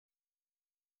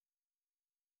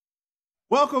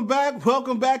Welcome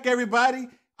back, everybody.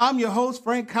 I'm your host,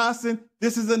 Frank Coston.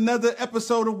 This is another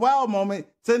episode of Wow Moment.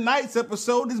 Tonight's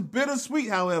episode is bittersweet,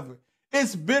 however.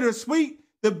 It's bittersweet.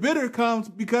 The bitter comes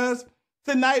because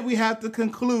tonight we have to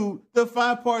conclude the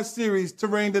 5-part series,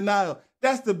 Terrain Denial.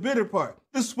 That's the bitter part.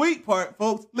 The sweet part,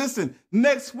 folks, listen,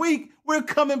 next week we're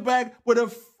coming back with a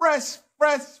fresh,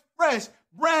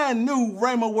 brand new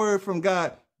Rhema word from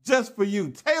God just for you,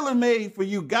 tailor-made for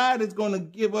you. God is going to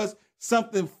give us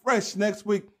something fresh next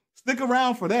week. Stick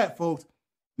around for that, folks.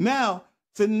 Now,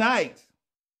 tonight,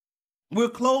 we're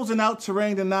closing out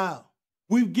Terrain Denial.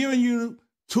 We've given you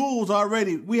tools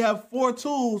already. We have 4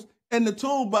 tools in the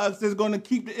toolbox that's going to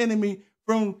keep the enemy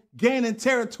from gaining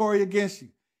territory against you.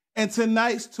 And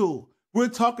tonight's tool, we're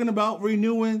talking about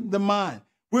renewing the mind.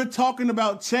 We're talking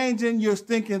about changing your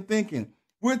stinking thinking.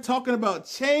 We're talking about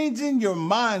changing your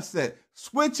mindset,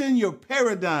 switching your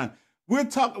paradigm. We're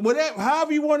talking,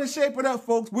 however you want to shape it up,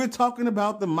 folks, we're talking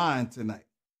about the mind tonight.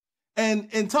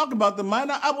 And talking about the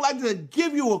mind, I would like to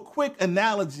give you a quick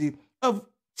analogy of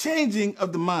changing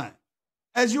of the mind.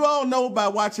 As you all know by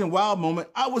watching Wild Moment,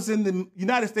 I was in the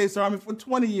United States Army for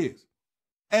 20 years.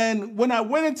 And when I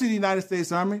went into the United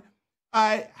States Army,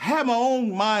 I had my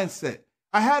own mindset.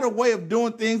 I had a way of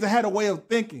doing things. I had a way of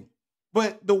thinking.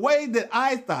 But the way that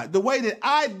I thought, the way that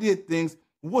I did things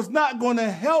was not going to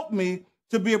help me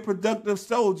to be a productive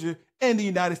soldier in the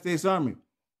United States Army.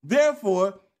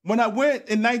 Therefore, when I went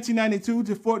in 1992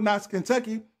 to Fort Knox,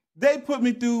 Kentucky, they put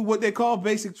me through what they call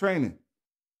basic training.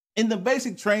 In the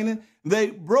basic training,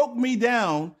 they broke me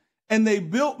down and they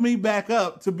built me back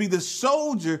up to be the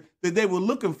soldier that they were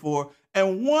looking for.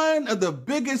 And one of the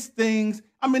biggest things,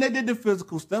 they did the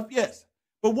physical stuff, yes,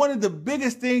 but one of the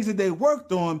biggest things that they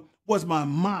worked on was my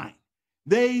mind.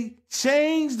 They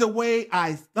changed the way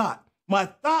I thought. My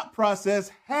thought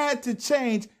process had to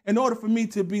change in order for me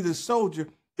to be the soldier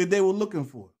that they were looking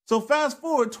for. So fast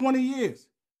forward 20 years.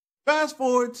 Fast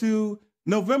forward to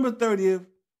November 30th,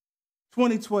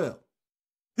 2012.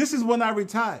 This is when I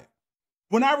retired.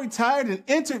 When I retired and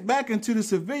entered back into the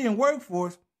civilian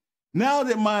workforce, now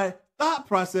that my thought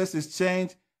process has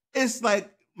changed, it's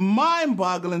like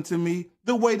mind-boggling to me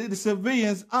the way that the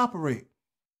civilians operate.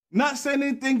 Not saying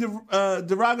anything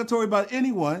derogatory about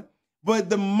anyone,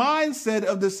 but the mindset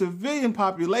of the civilian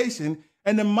population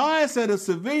and the mindset of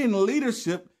civilian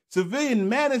leadership, civilian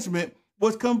management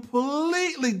was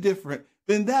completely different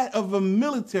than that of a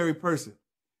military person.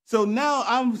 So now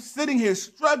I'm sitting here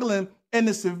struggling in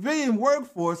the civilian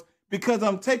workforce because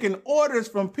I'm taking orders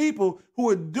from people who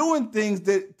are doing things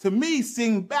that to me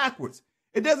seem backwards.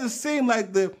 It doesn't seem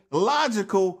like the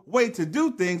logical way to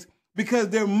do things because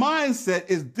their mindset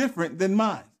is different than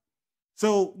mine.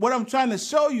 So what I'm trying to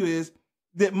show you is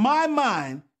that my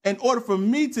mind, in order for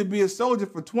me to be a soldier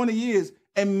for 20 years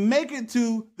and make it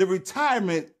to the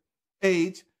retirement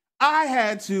age, I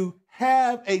had to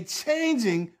have a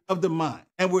changing of the mind.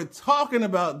 And we're talking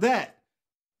about that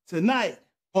tonight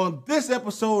on this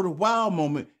episode of Wild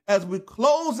Moment as we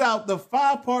close out the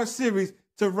 5-part series,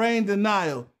 Terrain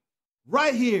Denial,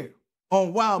 right here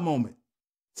on Wild Moment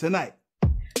tonight.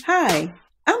 Hi,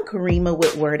 I'm Karima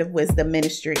with Word of Wisdom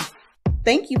Ministry.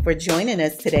 Thank you for joining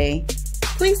us today.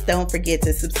 Please don't forget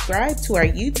to subscribe to our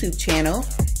YouTube channel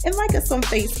and like us on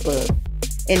Facebook.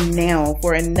 And now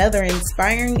for another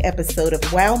inspiring episode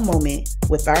of Wow Moment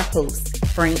with our host,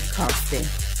 Frank Coston.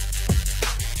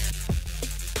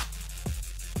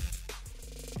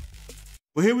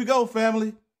 Well, here we go,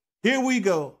 family. Here we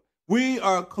go. We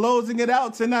are closing it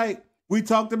out tonight. We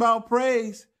talked about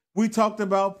praise. We talked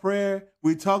about prayer.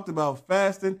 We talked about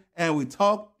fasting. And we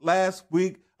talked last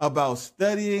week about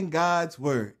studying God's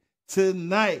word.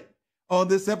 Tonight, on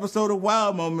this episode of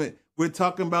Wild Moment, we're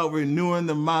talking about renewing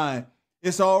the mind.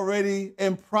 It's already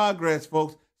in progress,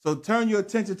 folks. So turn your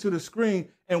attention to the screen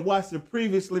and watch the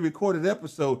previously recorded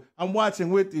episode. I'm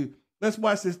watching with you. Let's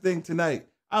watch this thing tonight.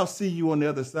 I'll see you on the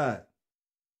other side.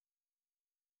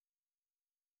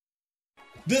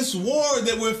 This war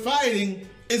that we're fighting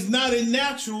is not a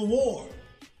natural war.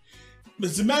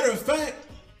 As a matter of fact,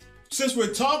 since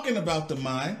we're talking about the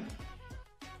mind,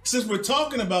 since we're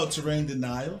talking about terrain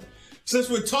denial, since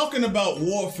we're talking about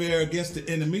warfare against the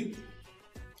enemy,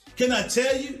 can I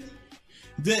tell you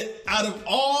that out of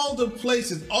all the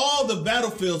places, all the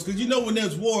battlefields, because you know when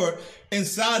there's war,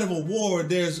 inside of a war,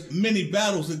 there's many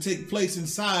battles that take place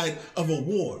inside of a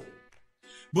war.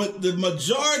 But the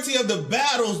majority of the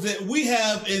battles that we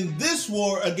have in this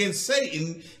war against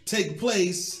Satan take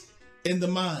place in the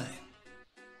mind.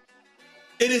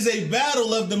 It is a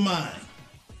battle of the mind.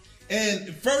 And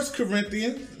in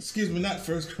Corinthians, in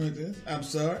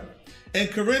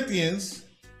Corinthians,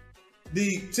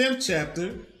 the 10th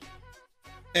chapter,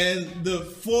 and the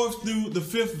 4th through the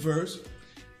 5th verse.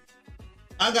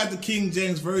 I got the King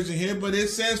James Version here, but it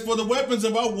says, "For the weapons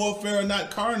of our warfare are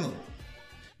not carnal,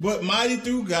 but mighty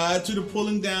through God to the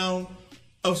pulling down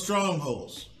of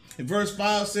strongholds." And verse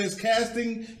 5 says,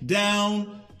 "Casting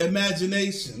down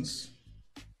imaginations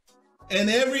and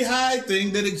every high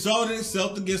thing that exalted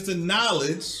itself against the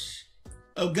knowledge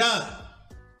of God."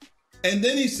 And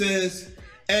then he says,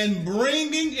 "And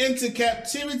bringing into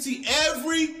captivity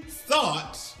every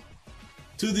thought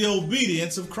to the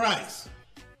obedience of Christ."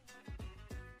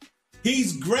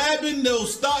 He's grabbing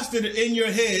those thoughts that are in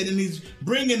your head and he's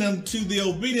bringing them to the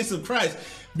obedience of Christ,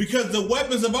 because the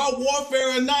weapons of our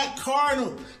warfare are not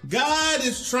carnal. God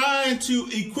is trying to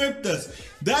equip us.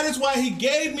 That is why he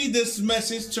gave me this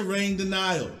message, Terrain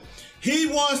Denial. He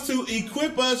wants to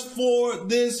equip us for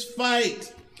this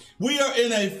fight. We are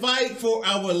in a fight for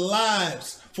our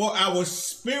lives, for our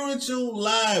spiritual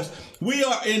lives. We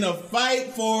are in a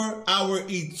fight for our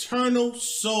eternal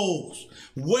souls.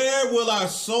 Where will our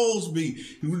souls be?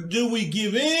 Do we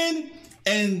give in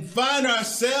and find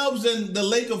ourselves in the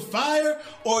lake of fire,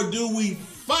 or do we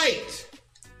fight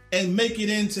and make it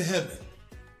into heaven?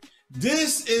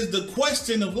 This is the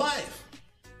question of life.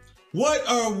 What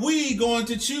are we going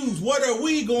to choose? What are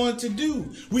we going to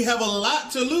do? We have a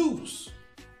lot to lose,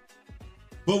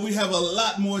 but we have a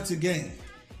lot more to gain.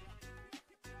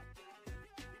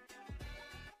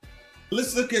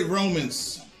 Let's look at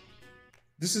Romans.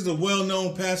 This is a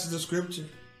well-known passage of scripture.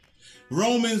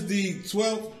 Romans, the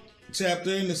 12th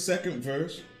chapter, in the 2nd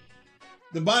verse.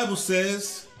 The Bible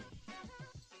says,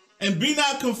 "And be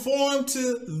not conformed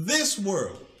to this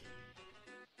world,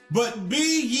 but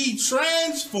be ye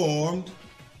transformed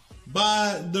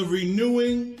by the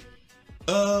renewing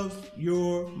of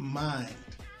your mind."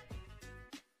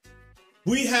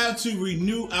 We have to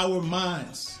renew our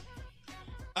minds.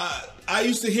 I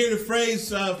used to hear the phrase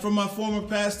from my former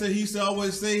pastor. He used to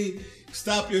always say,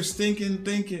 "Stop your stinking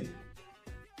thinking.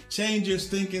 Change your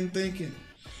stinking thinking."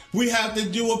 We have to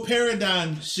do a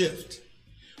paradigm shift.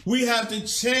 We have to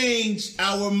change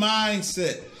our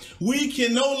mindset. We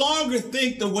can no longer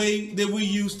think the way that we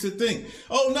used to think.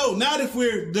 Oh no, not if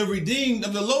we're the redeemed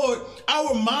of the Lord.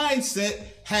 Our mindset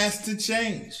has to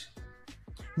change.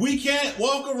 We can't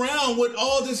walk around with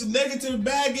all this negative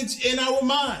baggage in our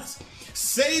minds.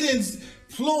 Satan's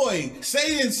ploy,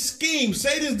 Satan's scheme,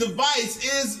 Satan's device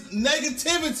is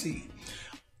negativity.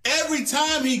 Every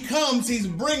time he comes, he's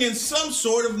bringing some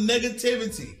sort of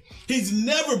negativity. He's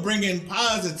never bringing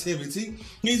positivity.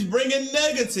 He's bringing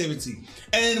negativity.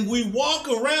 And we walk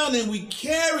around and we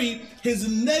carry his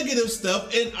negative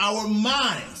stuff in our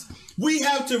minds. We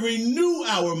have to renew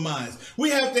our minds. We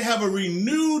have to have a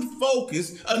renewed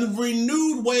focus, a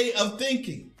renewed way of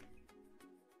thinking.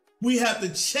 We have to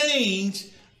change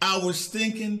our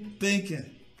stinking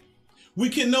thinking. We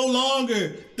can no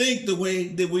longer think the way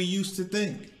that we used to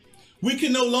think. We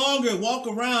can no longer walk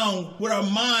around with our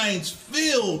minds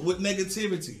filled with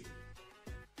negativity.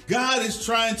 God is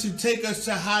trying to take us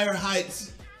to higher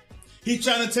heights. He's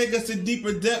trying to take us to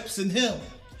deeper depths in him.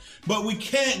 But we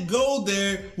can't go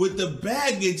there with the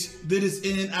baggage that is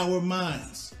in our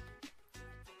minds.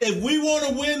 If we want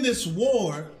to win this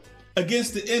war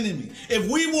against the enemy, if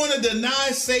we want to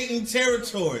deny Satan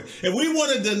territory, if we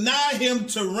want to deny him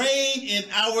terrain in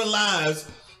our lives,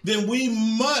 then we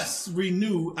must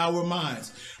renew our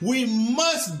minds. We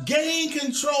must gain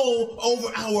control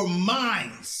over our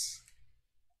minds.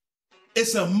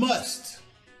 It's a must.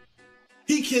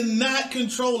 He cannot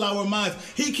control our minds.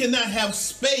 He cannot have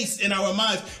space in our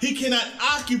minds. He cannot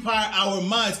occupy our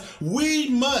minds. We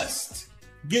must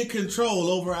get control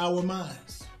over our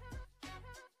minds.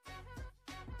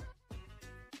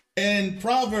 In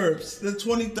Proverbs, the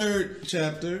 23rd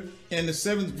chapter and the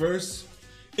 7th verse,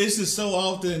 this is so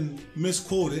often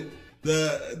misquoted.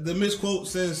 The misquote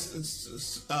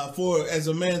says, "For as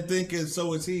a man thinketh,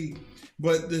 so is he."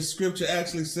 But the scripture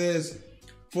actually says,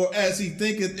 "For as he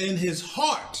thinketh in his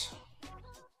heart,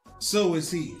 so is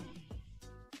he."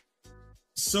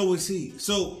 So is he.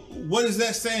 So what is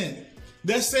that saying?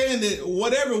 That's saying that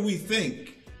whatever we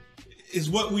think is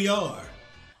what we are.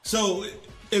 So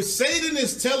if Satan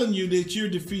is telling you that you're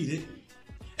defeated,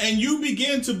 and you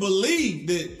begin to believe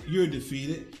that you're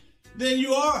defeated, then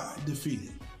you are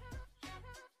defeated.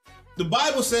 The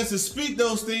Bible says to speak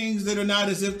those things that are not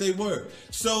as if they were.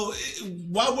 So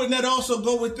why wouldn't that also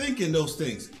go with thinking those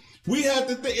things? We have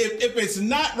to think, if it's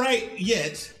not right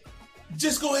yet,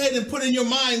 just go ahead and put in your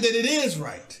mind that it is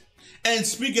right. And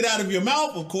speak it out of your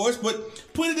mouth, of course,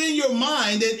 but put it in your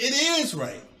mind that it is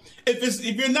right. If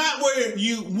you're not where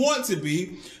you want to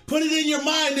be, put it in your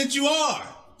mind that you are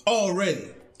already.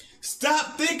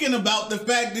 Stop thinking about the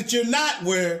fact that you're not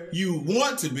where you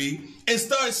want to be and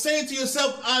start saying to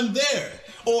yourself, I'm there,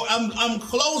 or I'm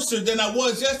closer than I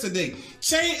was yesterday.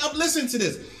 Change up. Listen to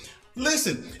this.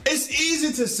 Listen, it's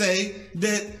easy to say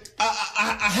that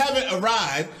I haven't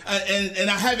arrived and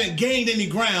I haven't gained any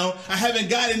ground. I haven't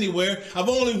got anywhere. I've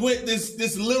only went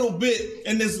this little bit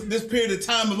in this period of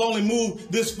time. I've only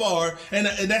moved this far, and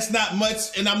that's not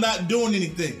much, and I'm not doing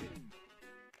anything.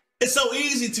 It's so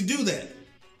easy to do that.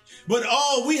 But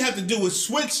all we have to do is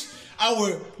switch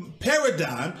our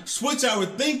paradigm, switch our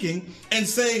thinking, and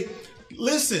say,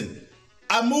 listen,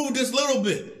 I moved this little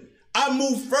bit. I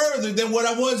moved further than what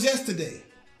I was yesterday.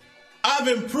 I've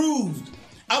improved.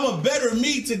 I'm a better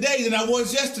me today than I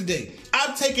was yesterday.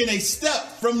 I've taken a step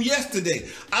from yesterday.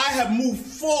 I have moved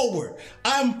forward.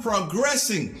 I'm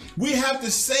progressing. We have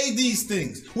to say these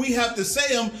things. We have to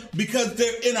say them because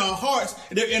they're in our hearts,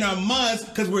 they're in our minds,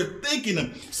 because we're thinking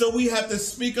them. So we have to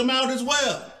speak them out as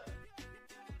well.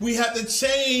 We have to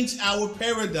change our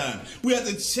paradigm. We have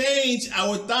to change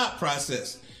our thought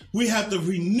process. We have to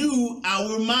renew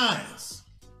our minds.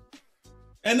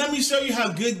 And let me show you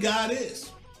how good God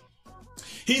is.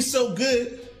 He's so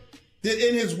good that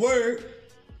in his word,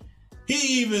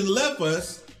 he even left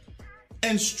us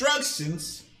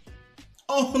instructions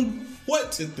on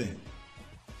what to think.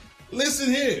 Listen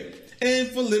here. In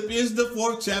Philippians, the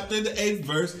 4th chapter, the 8th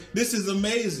verse, this is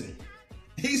amazing.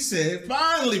 He said,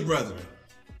 finally, brethren,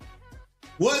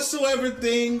 whatsoever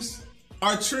things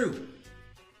are true.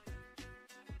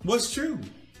 What's true?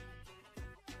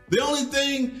 The only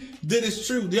thing that is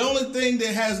true, the only thing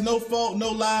that has no fault,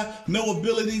 no lie, no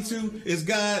ability to, is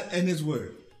God and his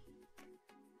word.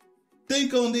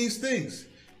 Think on these things.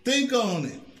 Think on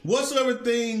it. Whatsoever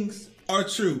things are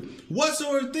true.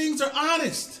 Whatsoever things are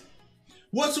honest.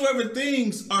 Whatsoever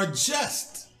things are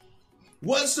just.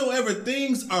 Whatsoever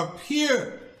things are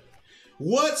pure.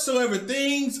 Whatsoever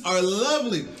things are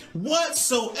lovely.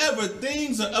 Whatsoever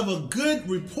things are of a good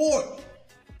report.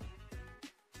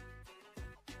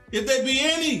 If there be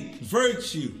any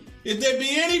virtue, if there be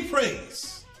any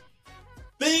praise,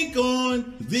 think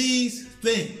on these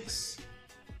things.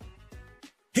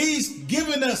 He's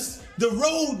given us the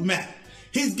roadmap.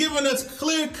 He's given us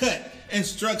clear-cut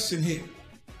instruction here.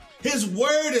 His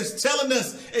word is telling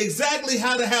us exactly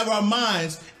how to have our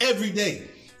minds every day.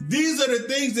 These are the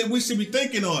things that we should be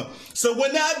thinking on. So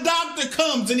when that doctor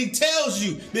comes and he tells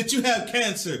you that you have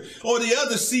cancer, or the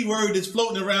other C word that's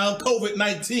floating around,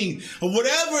 COVID-19, or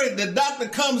whatever the doctor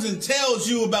comes and tells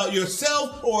you about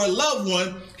yourself or a loved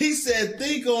one, he said,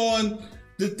 think on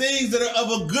the things that are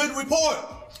of a good report.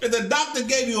 If the doctor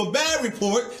gave you a bad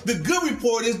report, the good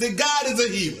report is that God is a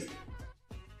healer.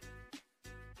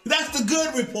 That's the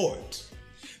good report.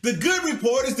 The good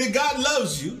report is that God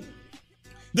loves you.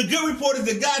 The good report is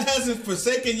that God hasn't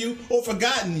forsaken you or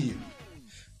forgotten you.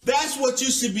 That's what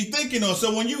you should be thinking on.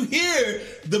 So when you hear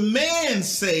the man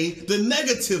say the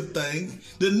negative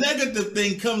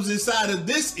thing comes inside of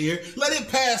this ear, let it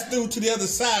pass through to the other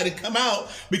side and come out,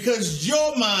 because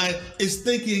your mind is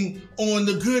thinking on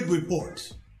the good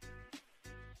report.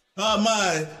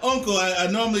 My uncle, I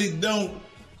normally don't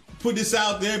put this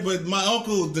out there, but my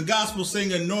uncle, the gospel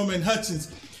singer Norman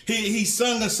Hutchins, he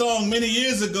sung a song many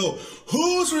years ago.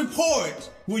 Whose report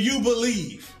will you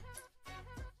believe?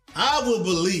 I will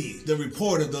believe the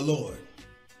report of the Lord.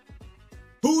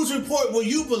 Whose report will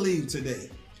you believe today?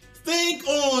 Think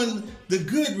on the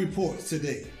good reports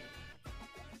today.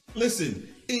 Listen,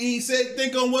 he said,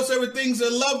 think on whatsoever things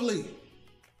are lovely.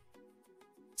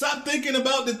 Stop thinking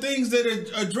about the things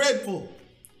that are dreadful,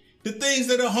 the things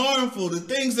that are harmful, the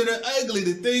things that are ugly,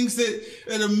 the things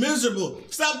that are miserable.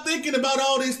 Stop thinking about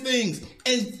all these things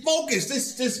and focus.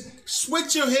 Just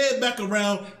switch your head back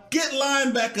around, get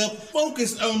lined back up,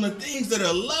 focus on the things that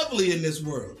are lovely in this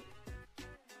world.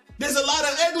 There's a lot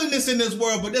of ugliness in this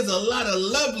world, but there's a lot of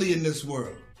lovely in this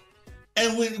world.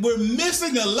 And we're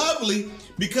missing the lovely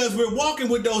because we're walking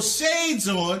with those shades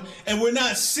on and we're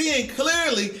not seeing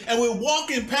clearly, and we're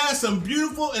walking past some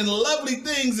beautiful and lovely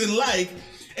things in life,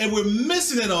 and we're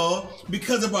missing it all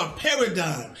because of our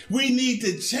paradigm. We need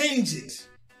to change it.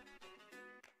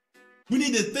 We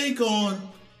need to think on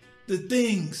the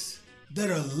things that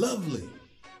are lovely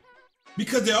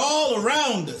because they're all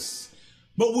around us.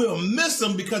 But we'll miss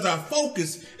them because our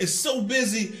focus is so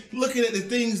busy looking at the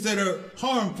things that are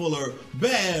harmful or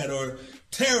bad or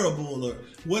terrible or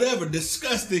whatever,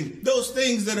 disgusting, those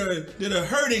things that are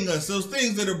hurting us, those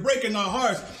things that are breaking our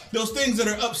hearts, those things that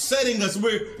are upsetting us.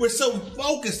 We're so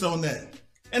focused on that.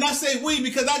 And I say we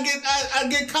because I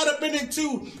get caught up in it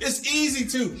too. It's easy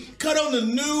to cut on the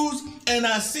news and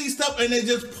I see stuff and it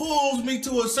just pulls me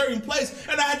to a certain place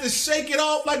and I have to shake it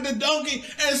off like the donkey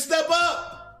and step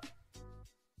up.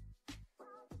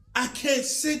 I can't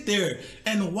sit there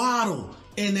and waddle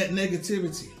in that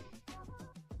negativity.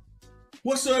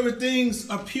 Whatsoever things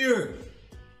are pure.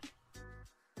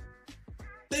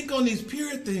 Think on these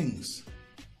pure things.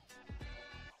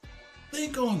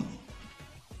 Think on them.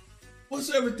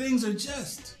 Whatsoever things are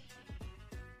just.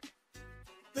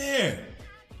 Fair.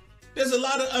 There's a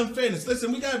lot of unfairness.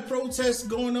 Listen, we got protests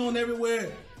going on everywhere.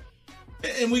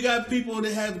 And we got people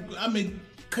that have,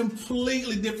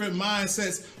 completely different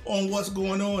mindsets on what's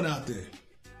going on out there.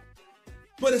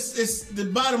 But it's the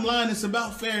bottom line is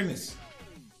about fairness.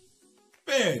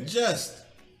 Fair, just.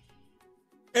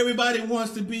 Everybody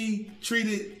wants to be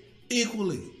treated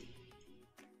equally.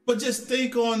 But just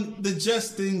think on the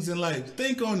just things in life.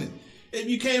 Think on it. If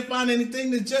you can't find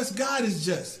anything that's just, God is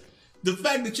just. The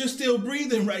fact that you're still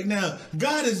breathing right now,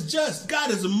 God is just.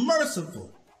 God is merciful.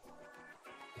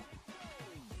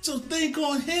 So think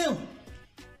on him.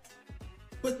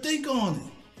 But think on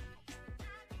it.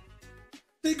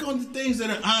 Think on the things that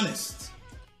are honest.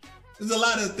 There's a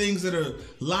lot of things that are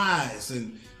lies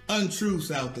and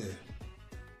untruths out there.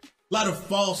 A lot of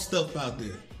false stuff out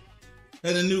there.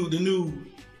 And the new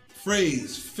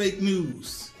phrase, fake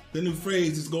news. The new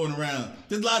phrase is going around.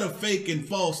 There's a lot of fake and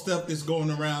false stuff that's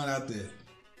going around out there.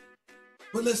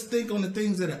 But let's think on the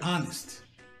things that are honest.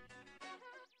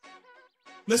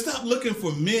 Let's stop looking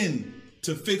for men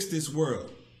to fix this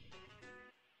world.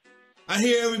 I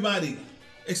hear everybody,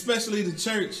 especially the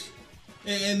church,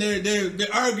 and they're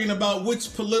arguing about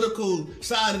which political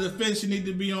side of the fence you need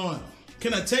to be on.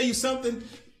 Can I tell you something?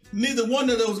 Neither one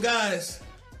of those guys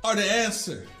are the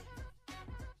answer.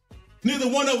 Neither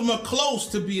one of them are close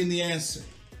to being the answer.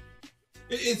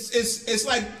 It's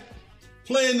like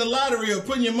playing the lottery or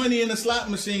putting your money in a slot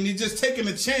machine. You're just taking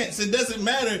a chance. It doesn't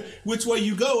matter which way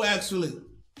you go, actually,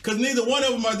 because neither one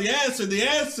of them are the answer. The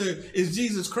answer is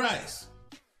Jesus Christ.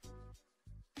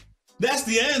 That's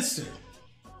the answer.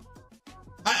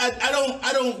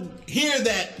 I don't hear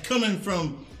that coming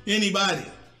from anybody.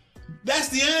 That's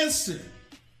the answer.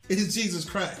 It is Jesus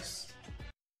Christ.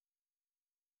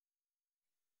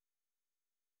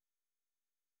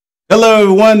 Hello,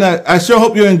 everyone. I sure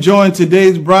hope you're enjoying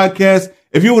today's broadcast.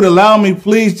 If you would allow me,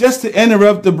 please, just to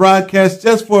interrupt the broadcast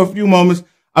just for a few moments,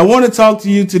 I want to talk to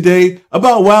you today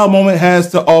about what Wow Moment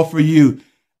has to offer you.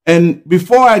 And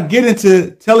before I get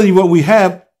into telling you what we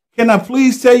have, can I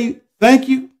please tell you thank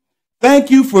you? Thank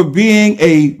you for being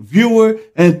a viewer,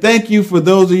 and thank you for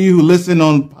those of you who listen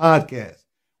on podcasts.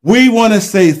 We want to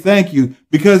say thank you,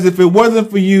 because if it wasn't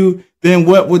for you, then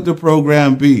what would the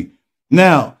program be?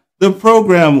 Now, the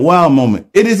program Wow Moment,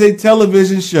 it is a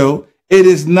television show. It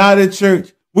is not a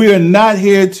church. We are not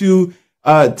here to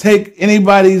take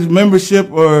anybody's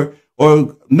membership or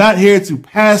not here to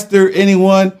pastor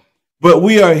anyone, but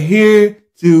we are here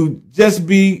to just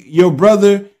be your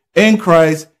brother in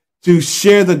Christ, to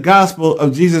share the gospel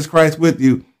of Jesus Christ with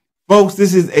you. Folks,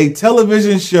 this is a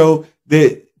television show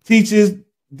that teaches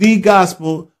the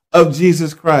gospel of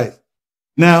Jesus Christ.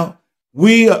 Now,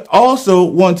 we also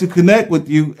want to connect with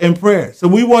you in prayer. So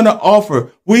we want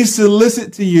to we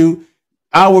solicit to you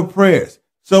our prayers.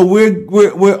 So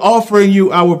we're offering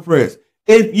you our prayers.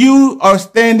 If you are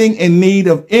standing in need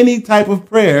of any type of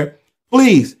prayer,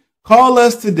 please call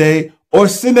us today or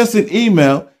send us an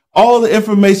email. All the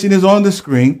information is on the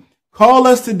screen. Call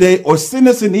us today or send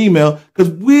us an email, because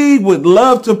we would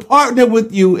love to partner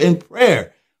with you in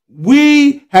prayer.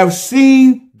 We have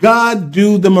seen God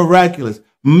do the miraculous.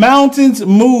 Mountains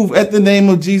move at the name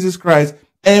of Jesus Christ,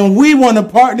 and we want to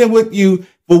partner with you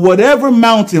for whatever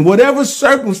mountain, whatever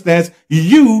circumstance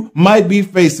you might be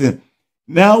facing.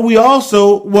 Now, we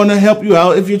also want to help you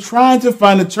out if you're trying to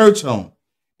find a church home.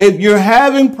 If you're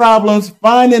having problems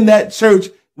finding that church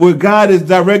where God is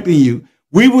directing you,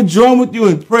 we will join with you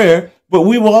in prayer, but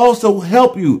we will also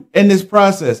help you in this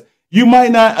process. You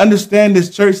might not understand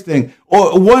this church thing,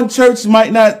 or one church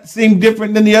might not seem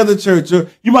different than the other church, or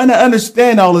you might not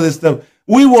understand all of this stuff.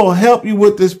 We will help you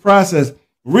with this process.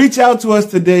 Reach out to us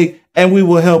today and we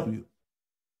will help you.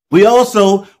 We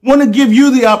also want to give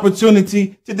you the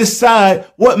opportunity to decide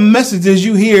what messages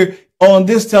you hear on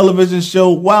this television show,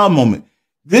 Wow Moment.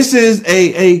 This is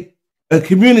a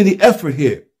community effort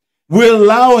here. We're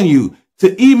allowing you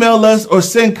to email us or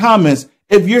send comments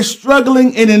if you're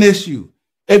struggling in an issue.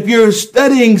 If you're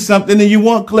studying something and you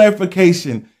want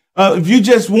clarification, if you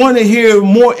just want to hear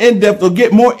more in-depth or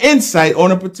get more insight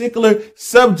on a particular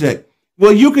subject,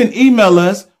 well, you can email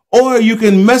us Or you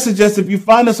can message us if you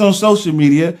find us on social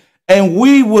media, and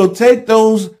we will take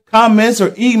those comments or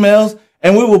emails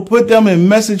and we will put them in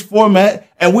message format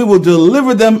and we will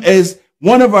deliver them as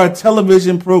one of our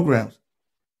television programs.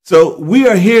 So we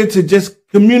are here to just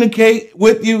communicate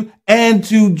with you and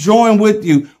to join with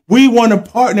you. We want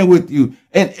to partner with you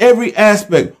in every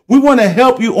aspect. We want to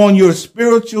help you on your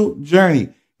spiritual journey.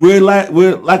 We're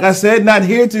like I said, not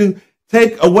here to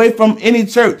take away from any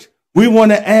church. We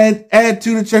want to add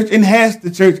to the church, enhance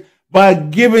the church by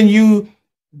giving you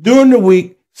during the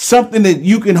week something that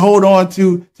you can hold on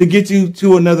to get you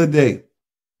to another day.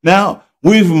 Now,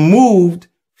 we've moved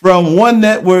from one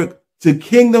network to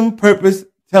Kingdom Purpose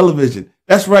Television.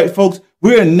 That's right, folks.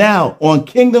 We are now on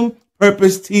Kingdom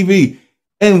Purpose TV.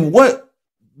 And what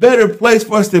better place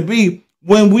for us to be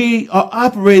when we are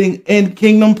operating in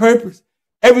Kingdom Purpose?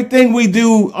 Everything we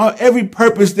do, every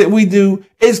purpose that we do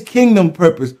is Kingdom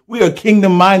Purpose. We are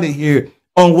kingdom minded here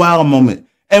on Wow Moment.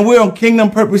 And we're on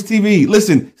Kingdom Purpose TV.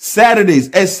 Listen,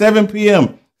 Saturdays at 7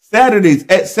 p.m. Saturdays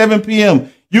at 7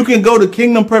 p.m. You can go to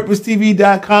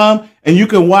kingdompurposetv.com and you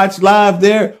can watch live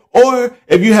there. Or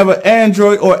if you have an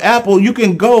Android or Apple, you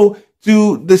can go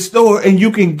to the store and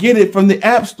you can get it from the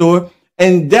App Store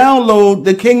and download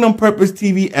the Kingdom Purpose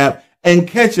TV app and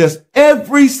catch us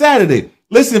every Saturday.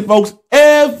 Listen, folks,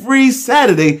 every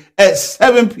Saturday at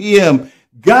 7 p.m.,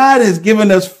 God has given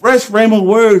us fresh rhema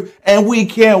words, and we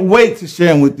can't wait to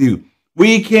share them with you.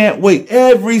 We can't wait.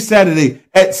 Every Saturday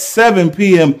at 7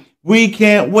 p.m., we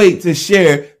can't wait to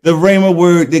share the rhema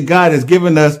word that God has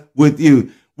given us with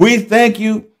you. We thank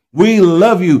you. We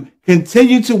love you.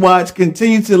 Continue to watch.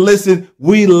 Continue to listen.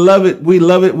 We love it. We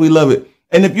love it. We love it.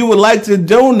 And if you would like to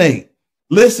donate,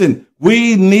 listen,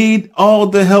 we need all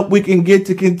the help we can get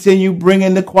to continue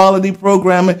bringing the quality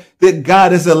programming that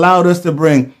God has allowed us to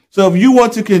bring. So if you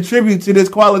want to contribute to this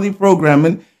quality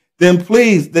programming, then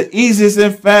please, the easiest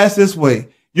and fastest way,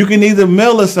 you can either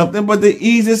mail us something, but the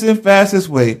easiest and fastest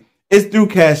way is through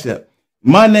Cash App.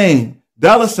 My name,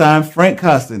 $Frank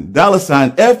Coston,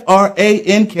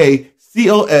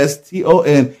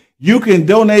 $FrankCoston. You can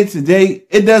donate today.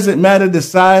 It doesn't matter the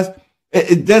size.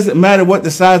 It doesn't matter what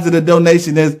the size of the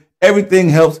donation is. Everything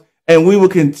helps, and we will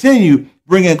continue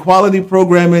bringing quality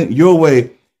programming your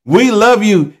way. We love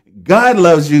you. God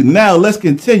loves you. Now let's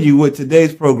continue with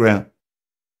today's program.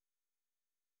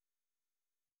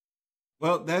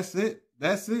 Well, that's it.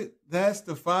 That's it. That's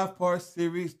the 5-part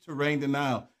series, Terrain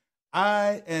Denial.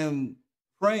 I am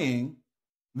praying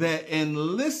that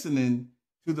in listening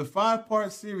to the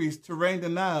 5-part series, Terrain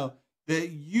Denial, that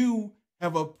you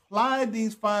have applied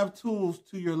these 5 tools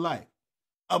to your life.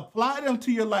 Apply them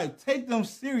to your life. Take them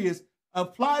serious.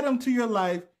 Apply them to your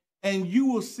life, and you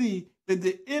will see that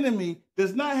the enemy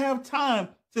does not have time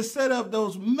to set up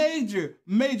those major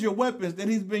weapons that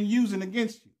he's been using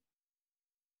against you.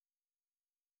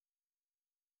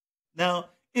 Now,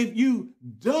 if you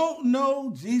don't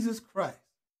know Jesus Christ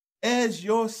as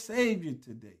your Savior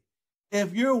today,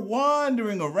 if you're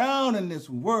wandering around in this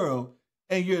world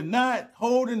and you're not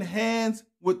holding hands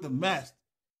with the Master,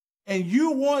 and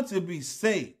you want to be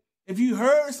saved, if you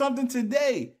heard something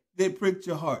today that pricked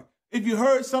your heart, if you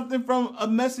heard something from a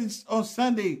message on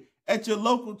Sunday at your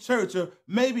local church, or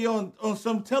maybe on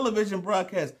some television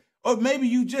broadcast, or maybe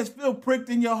you just feel pricked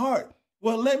in your heart,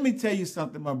 well, let me tell you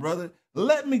something, my brother.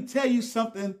 Let me tell you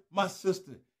something, my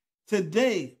sister.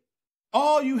 Today,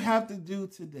 all you have to do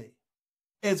today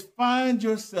is find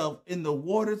yourself in the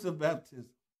waters of baptism.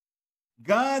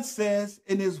 God says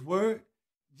in his word,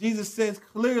 Jesus says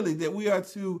clearly that we are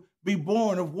to be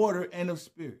born of water and of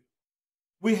spirit.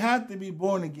 We have to be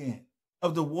born again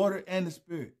of the water and the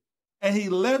spirit. And he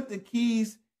left the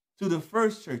keys to the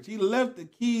first church. He left the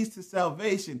keys to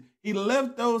salvation. He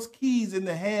left those keys in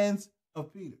the hands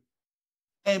of Peter.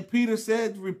 And Peter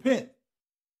said, repent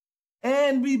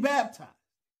and be baptized,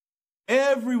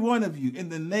 every one of you, in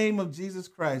the name of Jesus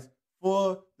Christ,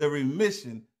 for the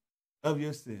remission of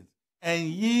your sins. And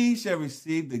ye shall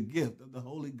receive the gift of the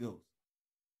Holy Ghost.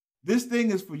 This thing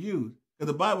is for you,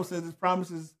 because the Bible says it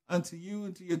promises unto you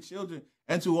and to your children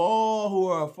and to all who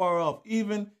are afar off,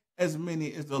 even as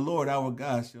many as the Lord our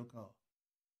God shall call.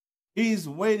 He's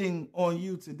waiting on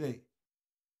you today.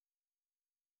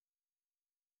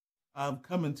 I'm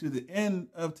coming to the end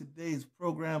of today's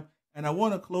program, and I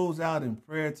want to close out in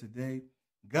prayer today.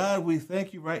 God, we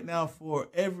thank you right now for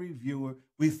every viewer.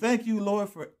 We thank you, Lord,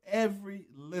 for every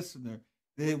listener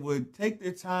that would take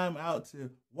their time out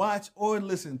to watch or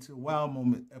listen to Wow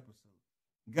Moment episode.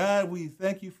 God, we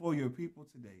thank you for your people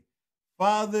today.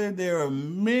 Father, there are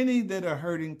many that are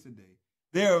hurting today.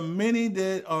 There are many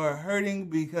that are hurting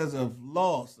because of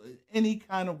loss in any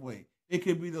kind of way. It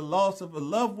could be the loss of a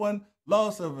loved one,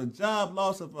 loss of a job,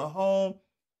 loss of a home,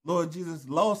 Lord Jesus,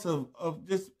 loss of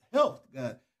just health,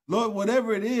 God. Lord,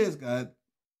 whatever it is, God,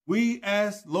 we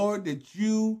ask, Lord, that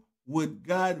you would,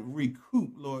 God,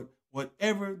 recoup, Lord,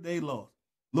 whatever they lost.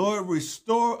 Lord,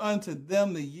 restore unto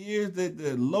them the years that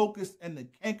the locust and the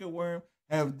cankerworm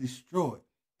have destroyed.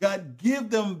 God, give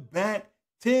them back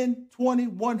 10, 20,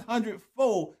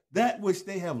 100-fold that which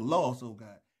they have lost, oh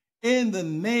God. In the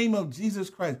name of Jesus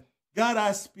Christ, God,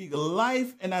 I speak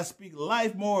life, and I speak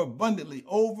life more abundantly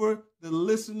over the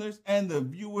listeners and the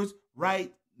viewers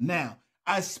right now.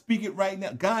 I speak it right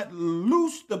now. God,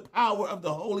 loose the power of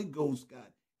the Holy Ghost, God,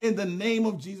 in the name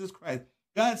of Jesus Christ.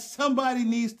 God, somebody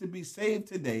needs to be saved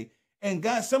today. And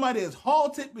God, somebody is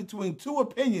halted between two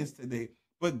opinions today.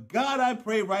 But God, I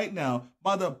pray right now,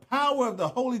 by the power of the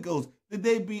Holy Ghost, that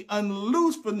they be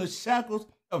unloosed from the shackles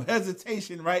of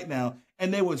hesitation right now,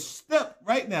 and they would step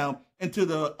right now into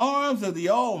the arms of the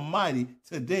Almighty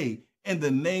today in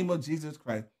the name of Jesus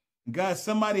Christ. God,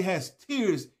 somebody has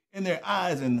tears in their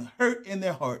eyes and hurt in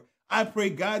their heart. I pray,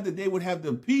 God, that they would have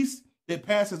the peace that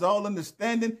passes all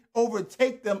understanding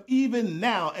overtake them even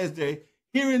now as they're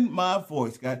hearing my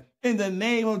voice, God, in the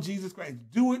name of Jesus Christ.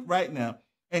 Do it right now.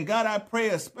 And God, I pray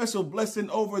a special blessing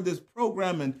over this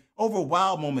program and over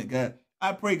Wild Moment, God.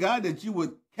 I pray, God, that you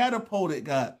would catapult it,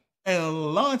 God,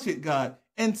 and launch it, God,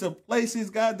 into places,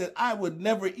 God, that I would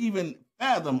never even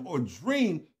fathom or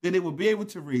dream that it would be able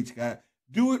to reach, God.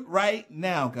 Do it right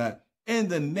now, God, in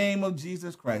the name of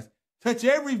Jesus Christ. Touch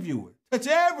every viewer, touch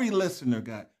every listener,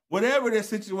 God, whatever their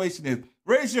situation is.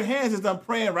 Raise your hands as I'm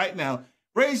praying right now.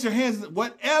 Raise your hands,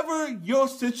 whatever your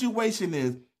situation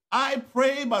is. I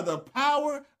pray by the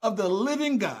power of the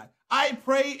living God. I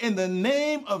pray in the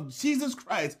name of Jesus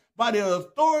Christ, by the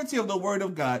authority of the word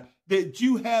of God, that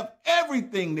you have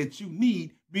everything that you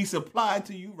need be supplied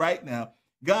to you right now.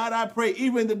 God, I pray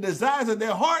even the desires of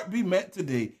their heart be met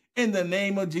today in the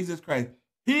name of Jesus Christ.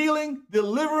 Healing,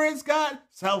 deliverance, God,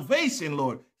 salvation,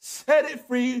 Lord. Set it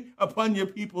free upon your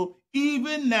people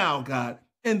even now, God,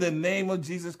 in the name of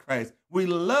Jesus Christ. We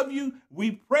love you,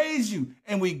 we praise you,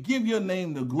 and we give your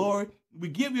name the glory. We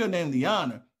give your name the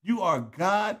honor. You are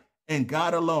God and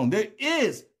God alone. There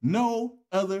is no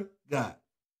other God.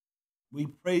 We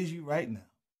praise you right now.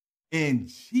 In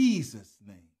Jesus'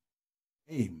 name,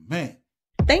 amen.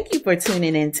 Thank you for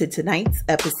tuning in to tonight's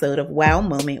episode of Wow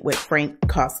Moment with Frank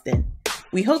Coston.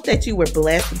 We hope that you were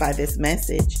blessed by this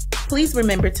message. Please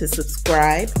remember to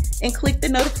subscribe and click the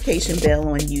notification bell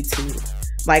on YouTube.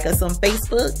 Like us on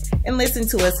Facebook and listen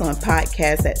to us on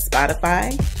podcasts at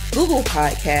Spotify, Google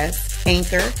Podcasts,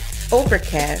 Anchor,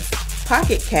 Overcast,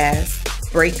 Pocket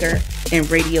Cast, Breaker, and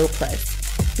Radio Plus.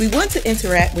 We want to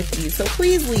interact with you, so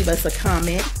please leave us a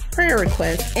comment, prayer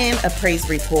request, and a praise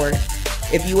report.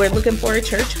 If you are looking for a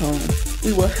church home,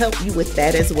 we will help you with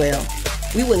that as well.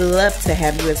 We would love to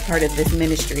have you as part of this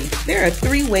ministry. There are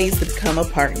 3 ways to become a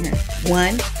partner.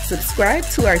 1, subscribe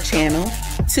to our channel.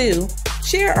 2,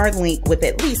 share our link with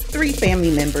at least 3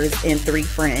 family members and 3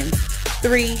 friends.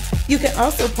 3, you can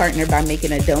also partner by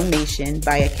making a donation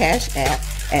via Cash App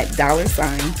at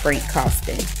 $Frank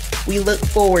Coston. We look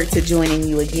forward to joining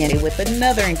you again with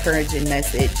another encouraging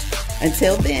message.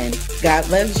 Until then, God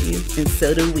loves you, and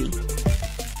so do we.